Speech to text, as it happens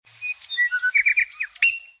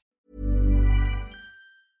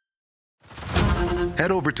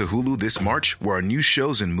Head over to Hulu this March, where our new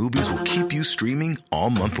shows and movies will keep you streaming all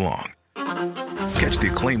month long. Catch the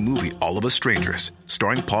acclaimed movie All of Us Strangers,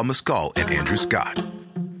 starring Paul Mescal and Andrew Scott.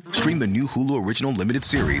 Stream the new Hulu original limited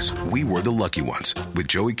series We Were the Lucky Ones with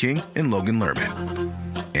Joey King and Logan Lerman.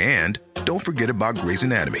 And don't forget about Grey's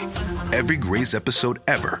Anatomy. Every Grey's episode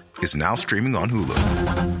ever is now streaming on Hulu.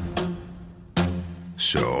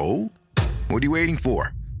 So, what are you waiting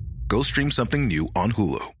for? Go stream something new on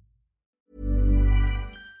Hulu.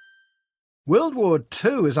 World War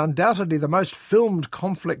II is undoubtedly the most filmed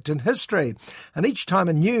conflict in history, and each time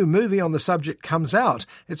a new movie on the subject comes out,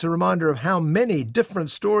 it's a reminder of how many different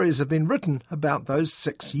stories have been written about those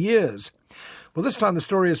 6 years. Well, this time the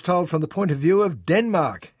story is told from the point of view of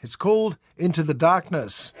Denmark. It's called Into the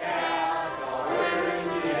Darkness.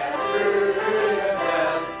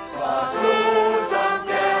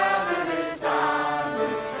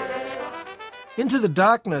 Into the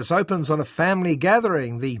Darkness opens on a family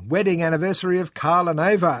gathering, the wedding anniversary of Carl and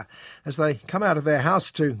Eva. As they come out of their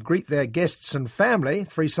house to greet their guests and family,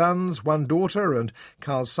 3 sons, 1 daughter, and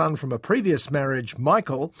Carl's son from a previous marriage,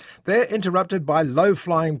 Michael, they're interrupted by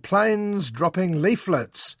low-flying planes dropping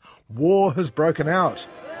leaflets. War has broken out.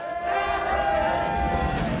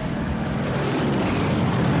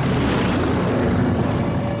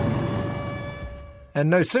 And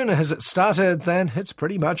no sooner has it started than it's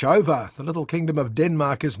pretty much over. The little kingdom of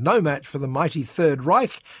Denmark is no match for the mighty Third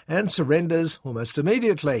Reich and surrenders almost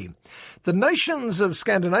immediately. The nations of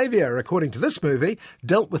Scandinavia, according to this movie,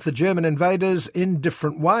 dealt with the German invaders in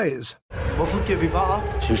different ways. Hvorfor giver vi bare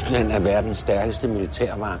op? Tyskland er verdens stærkeste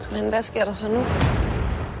militærmagt. Men hvad sker der så nu?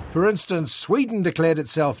 For instance, Sweden declared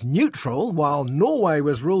itself neutral, while Norway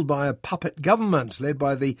was ruled by a puppet government led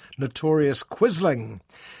by the notorious Quisling.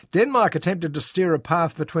 Denmark attempted to steer a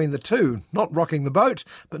path between the two, not rocking the boat,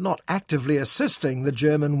 but not actively assisting the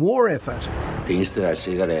German war effort. Det eneste, der er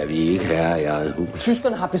sikkert, er, at vi ikke er herre i eget hus.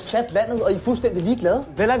 Tyskerne har besat landet, og I er fuldstændig ligeglade.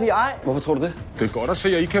 Vel er vi ej. Hvorfor tror du det? Det er godt at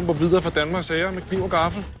se, at I kæmper videre for Danmarks ære med kniv og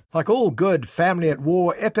gaffel. Like all good family at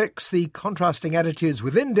war epics, the contrasting attitudes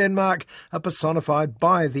within Denmark are personified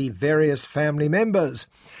by the various family members.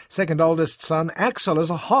 Second oldest son Axel is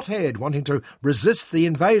a hothead, wanting to resist the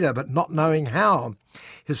invader but not knowing how.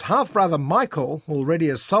 His half-brother Michael, already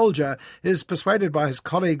a soldier, is persuaded by his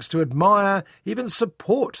colleagues to admire, even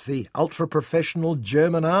support the ultra-professional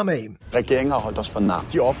German army. Regeringen har holdt os for nar.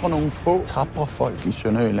 De offrer nogle få tapre folk i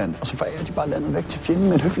Sønderjylland, og så forærer de bare landet væk til fjenden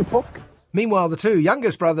med et høfligt buk. Meanwhile, the 2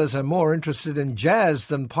 youngest brothers are more interested in jazz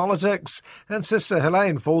than politics, and sister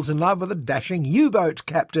Helene falls in love with a dashing U-boat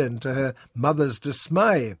captain, to her mother's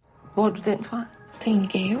dismay. Hvor er du den fra? Det er en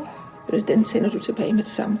gave. Den sender du tilbage med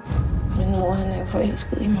det samme. Min mor, han er jo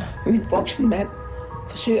forelsket i mig. Min voksen mand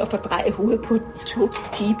forsøger at fordreje hovedet på 2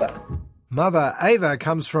 pigebørn. Mother Eva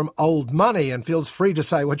comes from old money and feels free to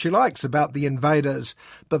say what she likes about the invaders.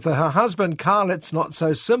 But for her husband Carl, it's not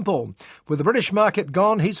so simple. With the British market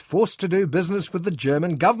gone, he's forced to do business with the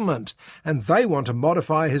German government, and they want to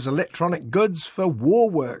modify his electronic goods for war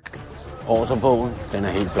work. Ordrebogen, den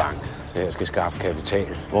er helt blank, så jeg skal skaffe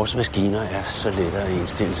kapital. Vores maskiner er så lettere at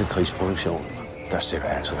indstille til krigsproduktion. Der sætter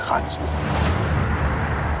jeg altså grænsen.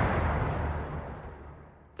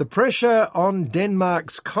 The pressure on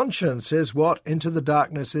Denmark's conscience is what Into the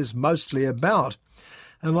Darkness is mostly about.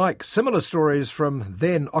 And like similar stories from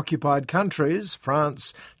then-occupied countries,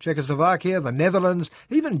 France, Czechoslovakia, the Netherlands,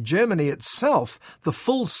 even Germany itself, the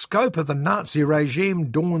full scope of the Nazi regime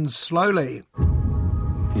dawns slowly.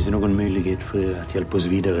 Vi ser någon möjlighet för att hjälpa oss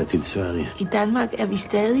vidare till Sverige. I Danmark er vi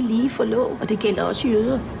stadig lige for lov, og det gælder også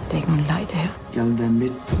jøder. Der er ikke nogen leg der. Jeg vil være med.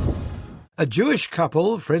 A Jewish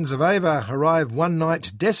couple, friends of Eva, arrive one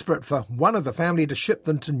night desperate for one of the family to ship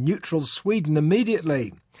them to neutral Sweden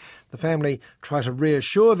immediately. The family try to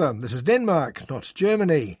reassure them this is Denmark, not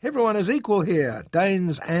Germany. Everyone is equal here,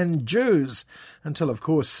 Danes and Jews, until of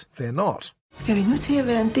course they're not. Skal vi nu til at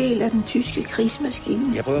være en del af den tyske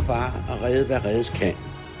krigsmaskine? Jeg prøver bare at redde, hvad reddes kan.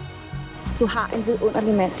 Du har en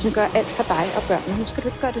vidunderlig mand, som gør alt for dig og børnene. Nu skal du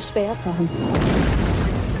ikke gøre det sværere for ham.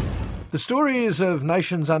 The stories of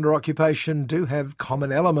nations under occupation do have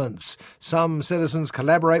common elements. Some citizens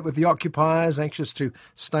collaborate with the occupiers, anxious to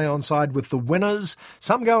stay on side with the winners.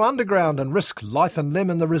 Some go underground and risk life and limb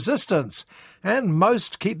in the resistance. And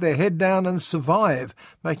most keep their head down and survive,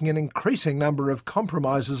 making an increasing number of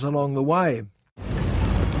compromises along the way.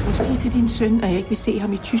 Du siger til din søn, at jeg ikke vil se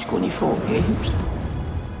ham i tysk uniform her i huset.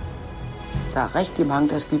 Der er rigtig mange,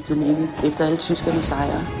 der har skiftet mening efter alle tyskernes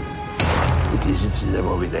sejre. I disse tider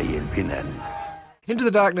må vi da hjælpe hinanden. Into the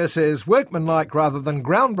Darkness is workmanlike rather than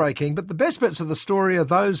groundbreaking, but the best bits of the story are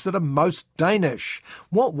those that are most Danish.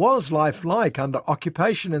 What was life like under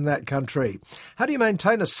occupation in that country? How do you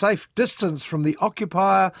maintain a safe distance from the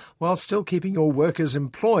occupier while still keeping your workers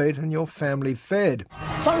employed and your family fed?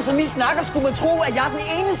 Sådan som I snakker, skulle man tro, at jeg er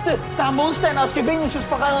den eneste, der er modstander og skal vindes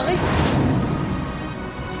forræderi.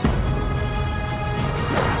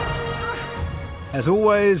 As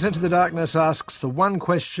always, Into the Darkness asks the one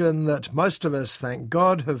question that most of us, thank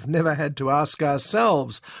God, have never had to ask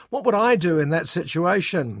ourselves. What would I do in that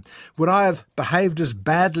situation? Would I have behaved as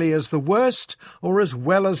badly as the worst or as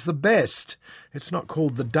well as the best? It's not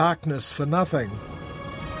called the darkness for nothing.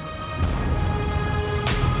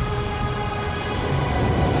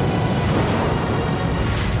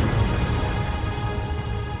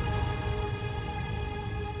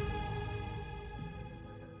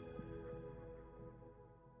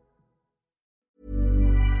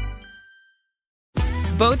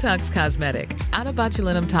 Botox Cosmetic, out of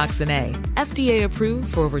botulinum toxin A, FDA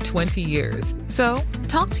approved for over 20 years. So,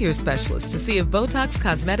 talk to your specialist to see if Botox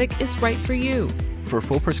Cosmetic is right for you. For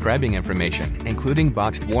full prescribing information, including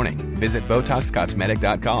boxed warning, visit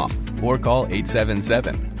BotoxCosmetic.com or call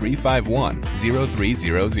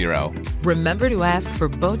 877-351-0300. Remember to ask for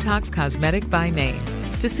Botox Cosmetic by name.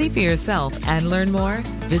 To see for yourself and learn more,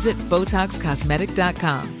 visit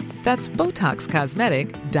BotoxCosmetic.com. That's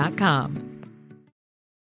BotoxCosmetic.com.